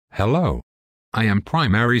Hello. I am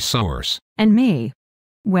primary source. And me.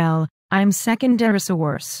 Well, I'm secondary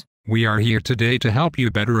source. We are here today to help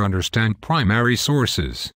you better understand primary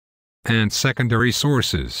sources and secondary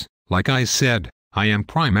sources. Like I said, I am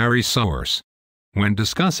primary source. When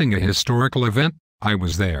discussing a historical event, I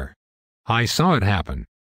was there. I saw it happen.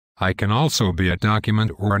 I can also be a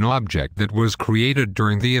document or an object that was created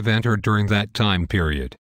during the event or during that time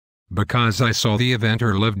period. Because I saw the event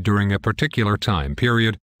or lived during a particular time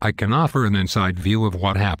period, I can offer an inside view of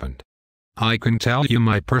what happened. I can tell you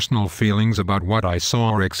my personal feelings about what I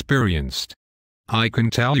saw or experienced. I can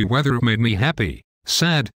tell you whether it made me happy,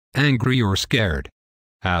 sad, angry or scared.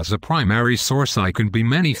 As a primary source, I can be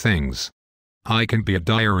many things. I can be a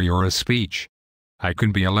diary or a speech. I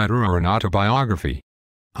can be a letter or an autobiography.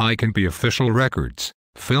 I can be official records,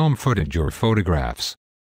 film footage or photographs.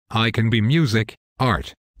 I can be music,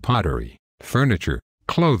 art, pottery, furniture,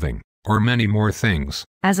 clothing, or many more things.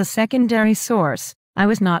 As a secondary source, I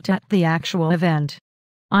was not at the actual event.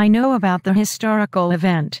 I know about the historical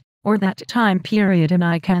event, or that time period, and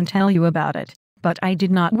I can tell you about it, but I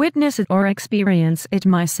did not witness it or experience it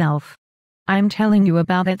myself. I'm telling you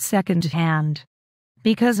about it secondhand.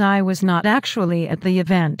 Because I was not actually at the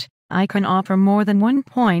event, I can offer more than one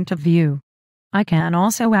point of view. I can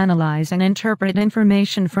also analyze and interpret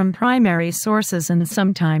information from primary sources and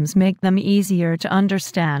sometimes make them easier to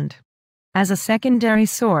understand. As a secondary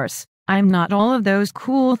source, I'm not all of those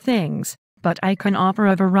cool things, but I can offer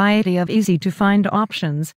a variety of easy-to-find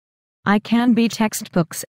options. I can be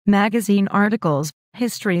textbooks, magazine articles,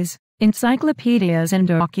 histories, encyclopedias and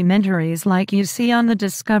documentaries like you see on the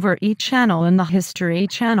Discovery Channel and the History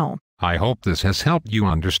Channel. I hope this has helped you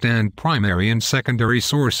understand primary and secondary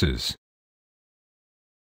sources.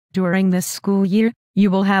 During this school year, you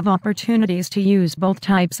will have opportunities to use both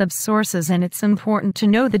types of sources, and it's important to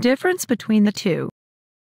know the difference between the two.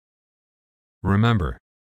 Remember,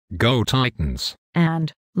 go Titans!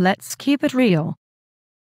 And let's keep it real.